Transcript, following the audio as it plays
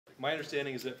My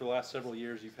understanding is that for the last several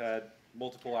years, you've had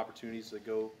multiple opportunities to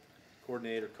go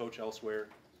coordinate or coach elsewhere.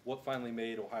 What finally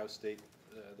made Ohio State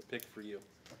the pick for you?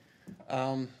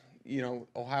 You know,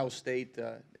 Ohio State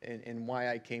and why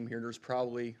I came here, there's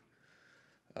probably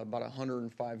about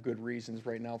 105 good reasons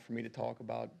right now for me to talk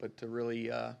about, but to really,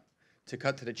 to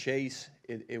cut to the chase,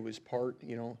 it was part,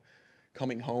 you know,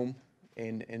 coming home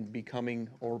and becoming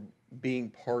or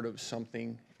being part of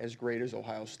something as great as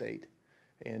Ohio State.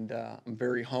 And I'm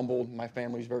very humbled, my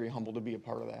family's very humbled to be a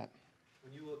part of that.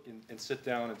 When you look and sit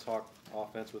down and talk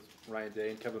offense with Ryan Day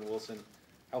and Kevin Wilson,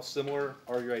 how similar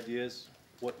are your ideas?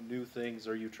 What new things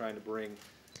are you trying to bring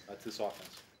to this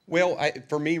offense? Well,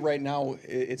 for me right now,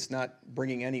 it's not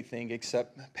bringing anything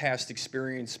except past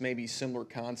experience, maybe similar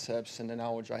concepts and the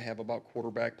knowledge I have about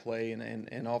quarterback play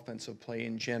and offensive play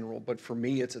in general. But for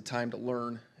me, it's a time to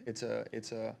learn. It's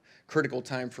a critical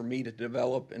time for me to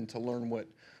develop and to learn what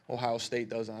Ohio State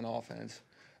does on offense.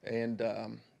 And,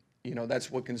 you know, that's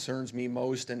what concerns me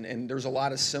most. And there's a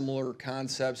lot of similar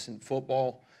concepts in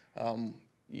football,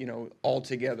 you know, all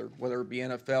together, whether it be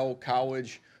NFL,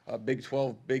 college, Big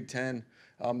 12, Big 10.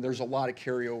 There's a lot of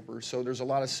carryover. So there's a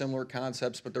lot of similar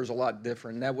concepts, but there's a lot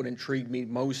different. And that would intrigue me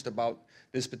most about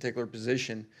this particular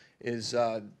position is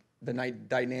the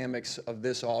dynamics of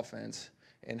this offense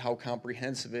and how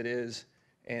comprehensive it is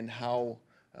and how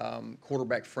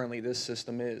quarterback friendly this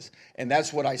system is. And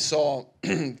that's what I saw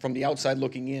from the outside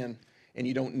looking in, and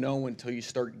you don't know until you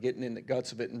start getting in the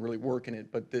guts of it and really working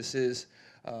it. But this is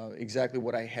exactly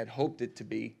what I had hoped it to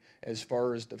be as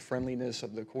far as the friendliness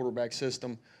of the quarterback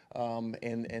system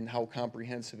and how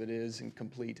comprehensive it is and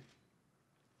complete.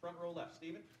 Front row left,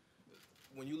 Steven.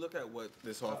 When you look at what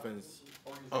this offense,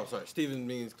 Steven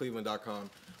means Cleveland.com.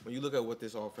 When you look at what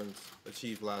this offense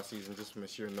achieved last season, just from a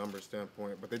sheer number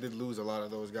standpoint, but they did lose a lot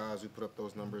of those guys who put up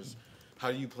those numbers.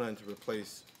 How do you plan to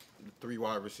replace the 3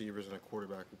 wide receivers and a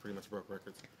quarterback who pretty much broke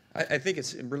records? I think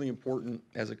it's really important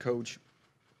as a coach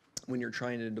when you're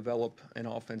trying to develop an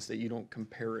offense that you don't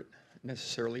compare it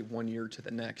necessarily one year to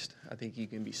the next. I think you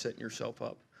can be setting yourself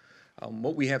up.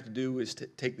 What we have to do is to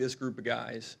take this group of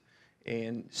guys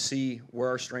and see where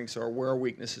our strengths are, where our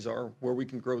weaknesses are, where we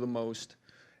can grow the most,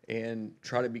 and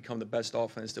try to become the best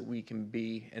offense that we can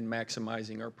be in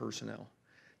maximizing our personnel.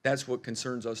 That's what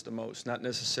concerns us the most, not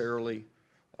necessarily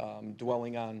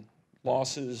dwelling on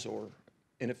losses or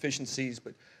inefficiencies,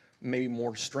 but maybe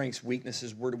more strengths,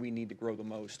 weaknesses. Where do we need to grow the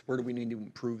most? Where do we need to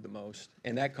improve the most?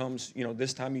 And that comes, you know,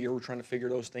 this time of year we're trying to figure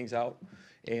those things out,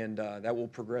 and that will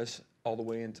progress all the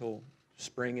way until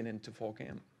spring and into fall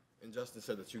camp. And Justin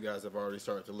said that you guys have already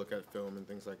started to look at film and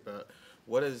things like that.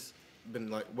 What's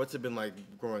it been like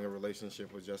growing a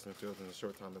relationship with Justin Fields in the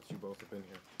short time that you both have been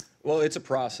here? Well, it's a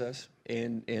process,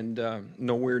 and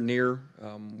nowhere near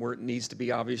where it needs to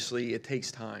be. Obviously, it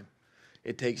takes time.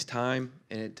 It takes time,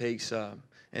 and it takes an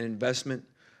investment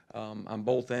on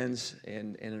both ends,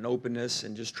 and an openness,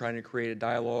 and just trying to create a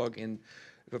dialogue. And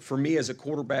for me, as a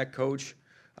quarterback coach,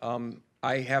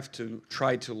 I have to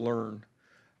try to learn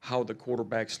how the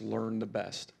quarterbacks learn the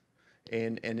best.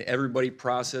 And everybody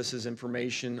processes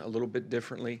information a little bit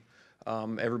differently.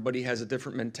 Everybody has a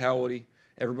different mentality.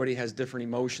 Everybody has different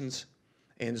emotions.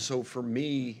 And so for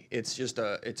me, it's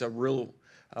a real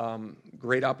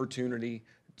great opportunity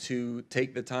to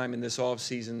take the time in this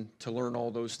offseason to learn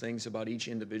all those things about each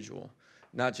individual.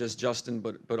 Not just Justin,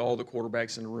 but all the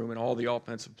quarterbacks in the room and all the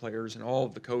offensive players and all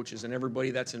of the coaches and everybody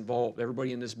that's involved,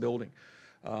 everybody in this building.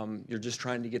 You're just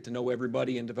trying to get to know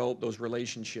everybody and develop those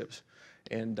relationships.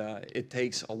 And it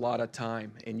takes a lot of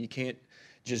time. And you can't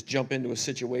just jump into a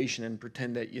situation and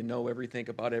pretend that you know everything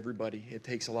about everybody. It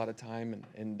takes a lot of time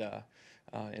and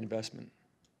investment.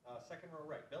 Second row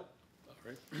right, Bill. All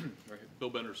right. Bill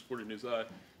Bender, Sporting News.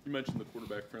 You mentioned the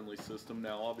quarterback-friendly system.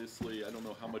 Now, obviously, I don't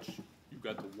know how much you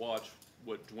got to watch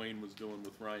what Dwayne was doing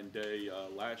with Ryan Day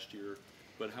last year,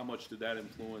 but how much did that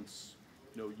influence,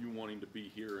 you wanting to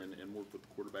be here and work with the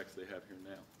quarterbacks they have here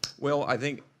now? Well, I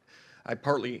think I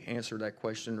partly answered that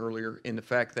question earlier in the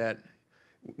fact that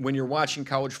when you're watching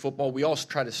college football, we also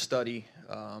try to study,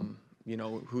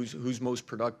 who's most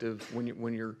productive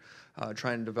when you're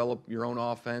trying to develop your own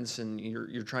offense, and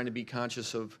you're trying to be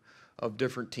conscious of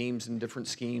different teams and different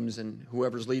schemes, and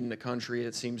whoever's leading the country,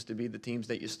 it seems to be the teams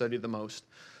that you study the most.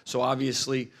 So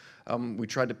obviously, we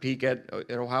tried to peek at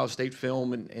Ohio State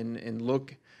film and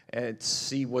look and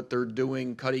see what they're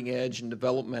doing, cutting edge and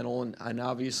developmental, and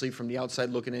obviously from the outside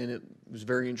looking in, it was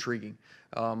very intriguing.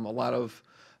 A lot of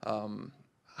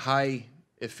high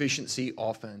efficiency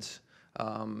offense,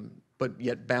 but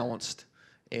yet balanced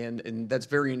And that's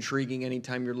very intriguing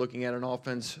anytime you're looking at an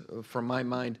offense from my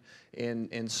mind.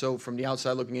 And so from the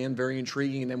outside looking in, very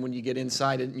intriguing. And then when you get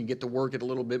inside it and you get to work it a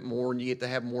little bit more and you get to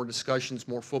have more discussions,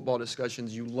 more football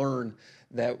discussions, you learn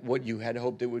that what you had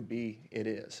hoped it would be, it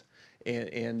is.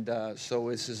 So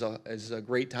this is a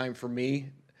great time for me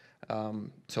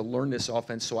to learn this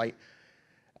offense. So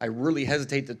I really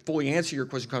hesitate to fully answer your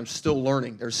question because I'm still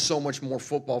learning. There's so much more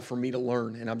football for me to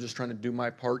learn, and I'm just trying to do my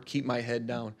part, keep my head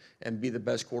down, and be the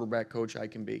best quarterback coach I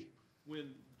can be. When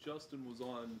Justin was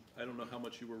on, I don't know how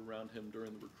much you were around him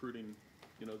during the recruiting,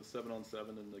 the 7-on-7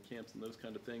 and the camps and those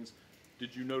kind of things.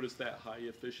 Did you notice that high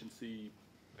efficiency,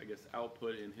 I guess,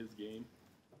 output in his game?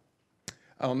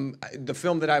 The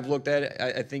film that I've looked at,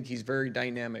 I think he's very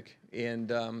dynamic,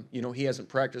 and he hasn't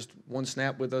practiced one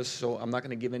snap with us, so I'm not going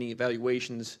to give any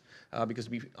evaluations because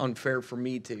it'd be unfair for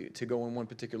me to go on one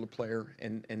particular player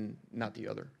and not the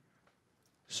other.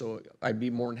 So I'd be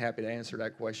more than happy to answer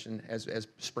that question as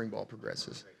spring ball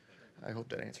progresses. I hope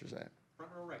that answers that.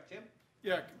 Front row right, Tim.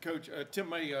 Yeah, Coach. Tim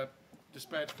May,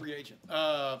 Dispatch free agent.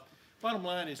 Bottom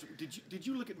line is, did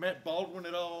you look at Matt Baldwin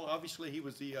at all? Obviously, he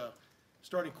was the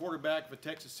starting quarterback of a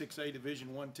Texas 6A Division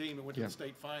I team and went to the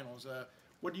state finals.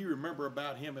 What do you remember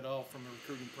about him at all from the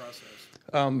recruiting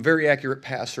process? Very accurate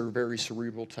passer, very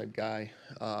cerebral type guy.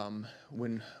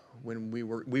 When we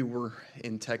were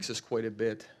in Texas quite a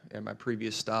bit at my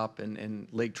previous stop, and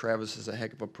Lake Travis is a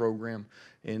heck of a program,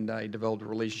 and I developed a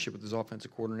relationship with his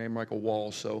offensive coordinator, Michael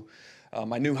Wall. So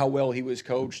I knew how well he was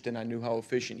coached, and I knew how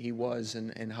efficient he was,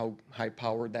 and how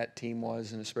high-powered that team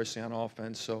was, and especially on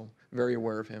offense. So very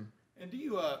aware of him. And do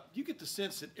you get the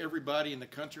sense that everybody in the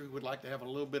country would like to have a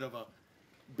little bit of a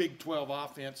Big 12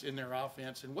 offense in their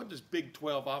offense? And what does Big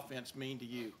 12 offense mean to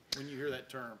you when you hear that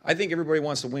term? I think everybody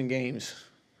wants to win games.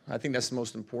 I think that's the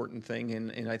most important thing.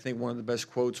 And I think one of the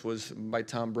best quotes was by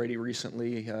Tom Brady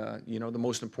recently, the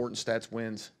most important stats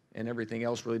wins. And everything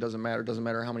else really doesn't matter. It doesn't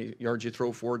matter how many yards you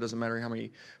throw for. It doesn't matter how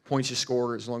many points you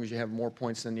score, as long as you have more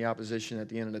points than the opposition at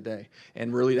the end of the day.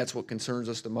 And really, that's what concerns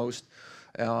us the most.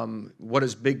 What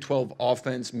does Big 12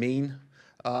 offense mean?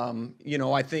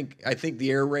 I think the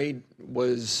air raid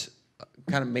was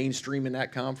kind of mainstream in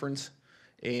that conference,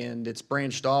 and it's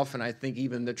branched off, and I think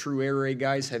even the true air raid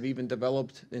guys have even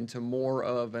developed into more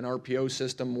of an RPO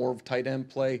system, more of tight end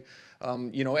play.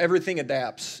 Everything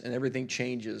adapts and everything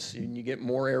changes. And you get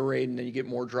more air raid, and then you get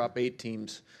more drop 8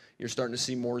 teams. You're starting to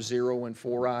see more 0 and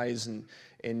 4 eyes,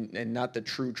 and not the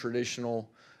true traditional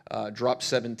drop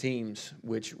 7 teams,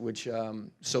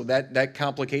 so that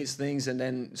complicates things, and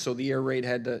then so the air raid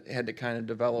had to kind of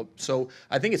develop. So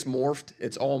I think it's morphed.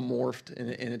 It's all morphed, and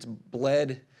it's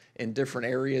bled in different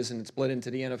areas, and it's bled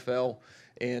into the NFL.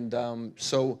 And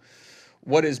so,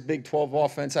 what is Big 12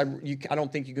 offense? I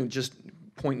don't think you can just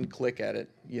point and click at it.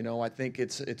 I think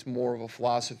it's more of a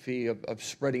philosophy of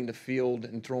spreading the field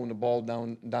and throwing the ball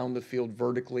down the field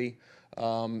vertically,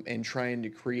 and trying to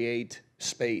create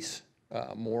space.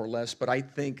 More or less, but I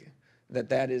think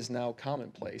that is now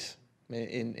commonplace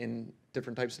in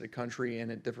different types of the country and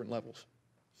at different levels.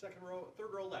 Third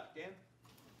row left, Dan.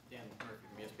 Dan Murphy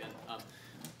from ESPN.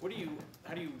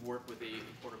 How do you work with a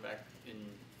quarterback in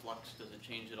flux? Does it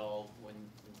change at all when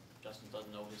Justin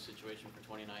doesn't know his situation for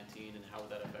 2019, and how would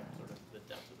that affect sort of the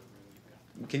depth of the room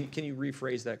you've got? Can you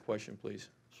rephrase that question, please?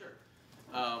 Sure.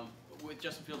 With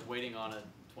Justin Fields waiting on a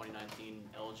 2019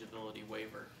 eligibility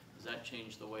waiver, does that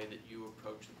change the way that you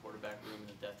approach the quarterback room and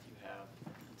the depth you have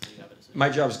until you have a decision? My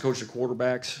job is to coach the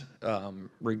quarterbacks,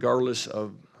 regardless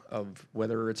of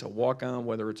whether it's a walk-on,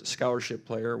 whether it's a scholarship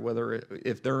player,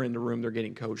 if they're in the room, they're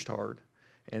getting coached hard.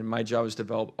 And my job is to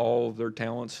develop all of their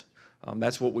talents.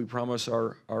 That's what we promise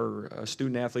our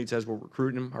student athletes as we're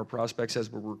recruiting them, our prospects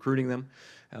as we're recruiting them.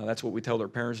 That's what we tell their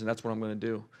parents, and that's what I'm going to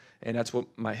do. And that's what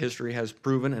my history has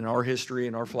proven, and our history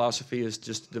and our philosophy is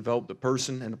just to develop the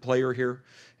person and the player here,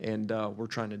 and we're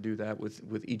trying to do that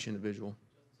with each individual.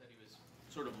 Justin said he was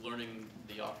sort of learning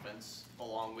the offense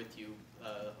along with you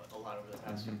a lot over the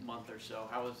past month or so.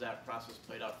 How has that process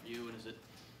played out for you, and is it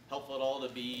helpful at all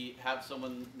to have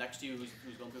someone next to you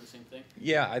who's going through the same thing?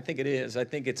 Yeah, I think it is. I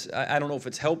think I don't know if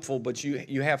it's helpful, but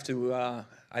you have to,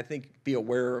 I think, be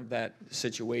aware of that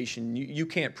situation. You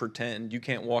can't pretend. You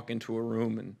can't walk into a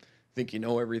room and think you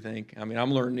know everything. I mean,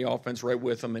 I'm learning the offense right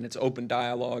with them, and it's open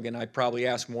dialogue, and I probably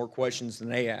ask more questions than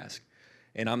they ask.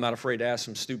 And I'm not afraid to ask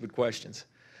some stupid questions.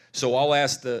 So I'll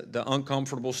ask the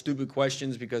uncomfortable, stupid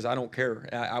questions because I don't care.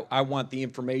 I want the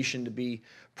information to be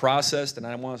processed, and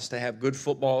I want us to have good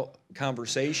football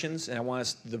conversations, and I want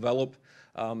us to develop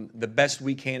the best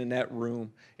we can in that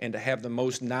room and to have the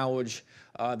most knowledge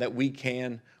that we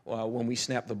can when we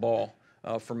snap the ball.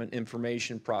 from an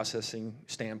information processing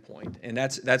standpoint. And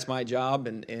that's my job,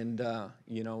 and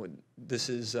you know, this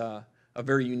is a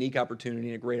very unique opportunity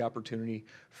and a great opportunity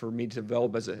for me to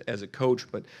develop as a coach,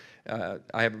 but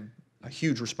I have a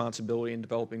huge responsibility in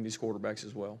developing these quarterbacks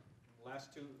as well.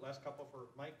 Last couple for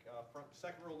Mike, front,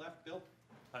 second row left, Bill.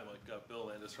 Hi, Mike. Bill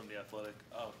Landis from The Athletic.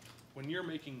 When you're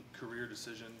making career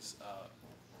decisions,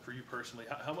 for you personally,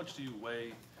 how much do you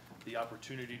weigh the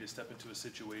opportunity to step into a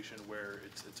situation where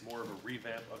it's more of a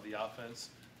revamp of the offense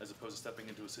as opposed to stepping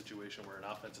into a situation where an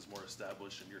offense is more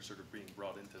established and you're sort of being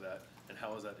brought into that? And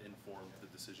how has that informed the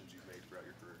decisions you've made throughout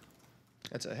your career?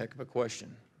 That's a heck of a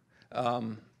question.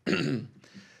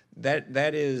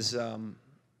 That is,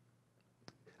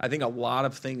 I think a lot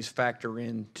of things factor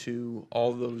into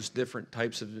all those different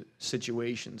types of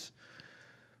situations.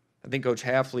 I think Coach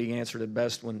Halfley answered it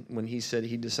best when he said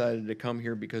he decided to come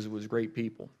here because it was great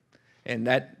people. And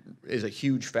that is a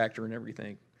huge factor in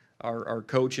everything. Our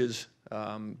coaches,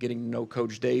 getting to know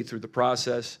Coach Day through the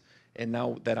process, and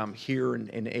now that I'm here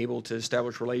and able to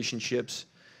establish relationships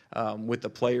with the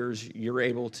players, you're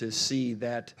able to see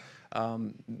that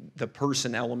the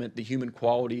person element, the human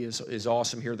quality is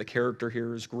awesome here. The character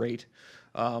here is great.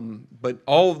 But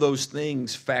all of those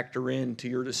things factor into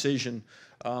your decision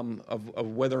of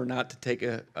whether or not to take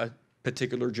a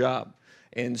particular job.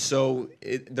 And so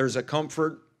there's a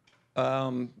comfort,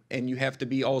 and you have to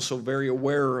be also very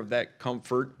aware of that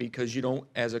comfort, because you don't,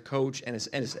 as a coach, and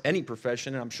as any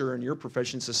profession, and I'm sure in your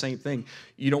profession it's the same thing,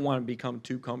 you don't want to become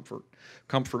too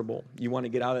comfortable. You want to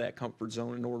get out of that comfort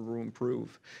zone in order to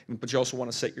improve, but you also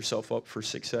want to set yourself up for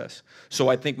success. So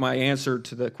I think my answer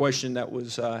to the question that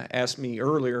was asked me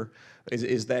earlier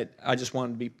is that I just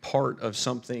wanted to be part of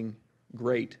something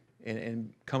great,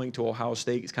 and coming to Ohio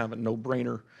State is kind of a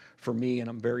no-brainer for me, and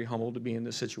I'm very humbled to be in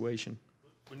this situation.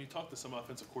 When you talk to some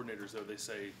offensive coordinators, though, they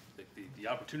say that the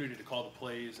opportunity to call the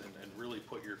plays and really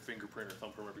put your fingerprint or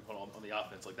thumbprint, whatever you call it, on the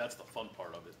offense, like that's the fun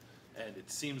part of it. And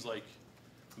it seems like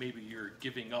maybe you're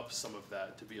giving up some of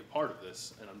that to be a part of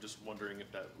this, and I'm just wondering if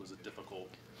that was a difficult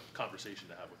conversation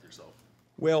to have with yourself.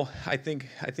 Well, I think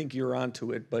you're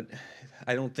onto it, but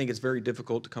I don't think it's very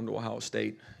difficult to come to Ohio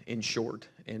State, in short,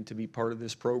 and to be part of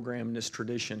this program and this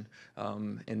tradition,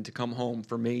 and to come home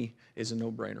for me is a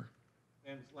no-brainer.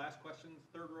 And last question,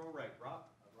 third row right, Rob.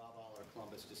 Rob Aller,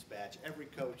 Columbus Dispatch. Every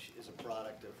coach is a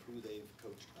product of who they've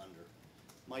coached under.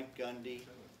 Mike Gundy,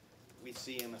 we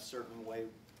see him a certain way.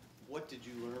 What did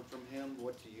you learn from him?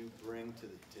 What do you bring to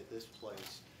this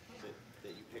place that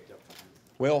you picked up from him?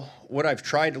 Well, what I've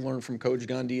tried to learn from Coach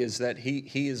Gundy is that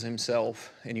he is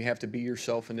himself, and you have to be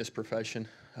yourself in this profession.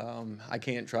 I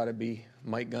can't try to be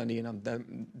Mike Gundy, and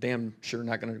I'm damn sure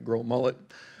not going to grow a mullet.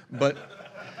 But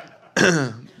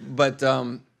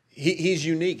he's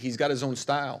unique. He's got his own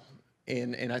style,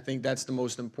 and I think that's the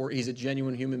most important. He's a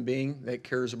genuine human being that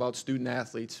cares about student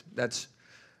athletes. That's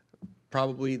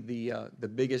probably the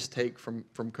biggest take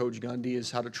from Coach Gundy,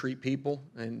 is how to treat people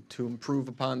and to improve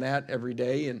upon that every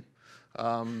day. And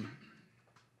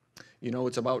you know,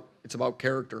 it's about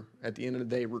character. At the end of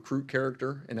the day, recruit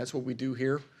character, and that's what we do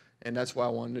here. And that's why I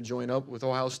wanted to join up with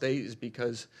Ohio State, is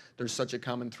because there's such a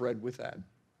common thread with that.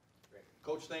 Great.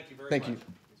 Coach, thank you very much. Thank you.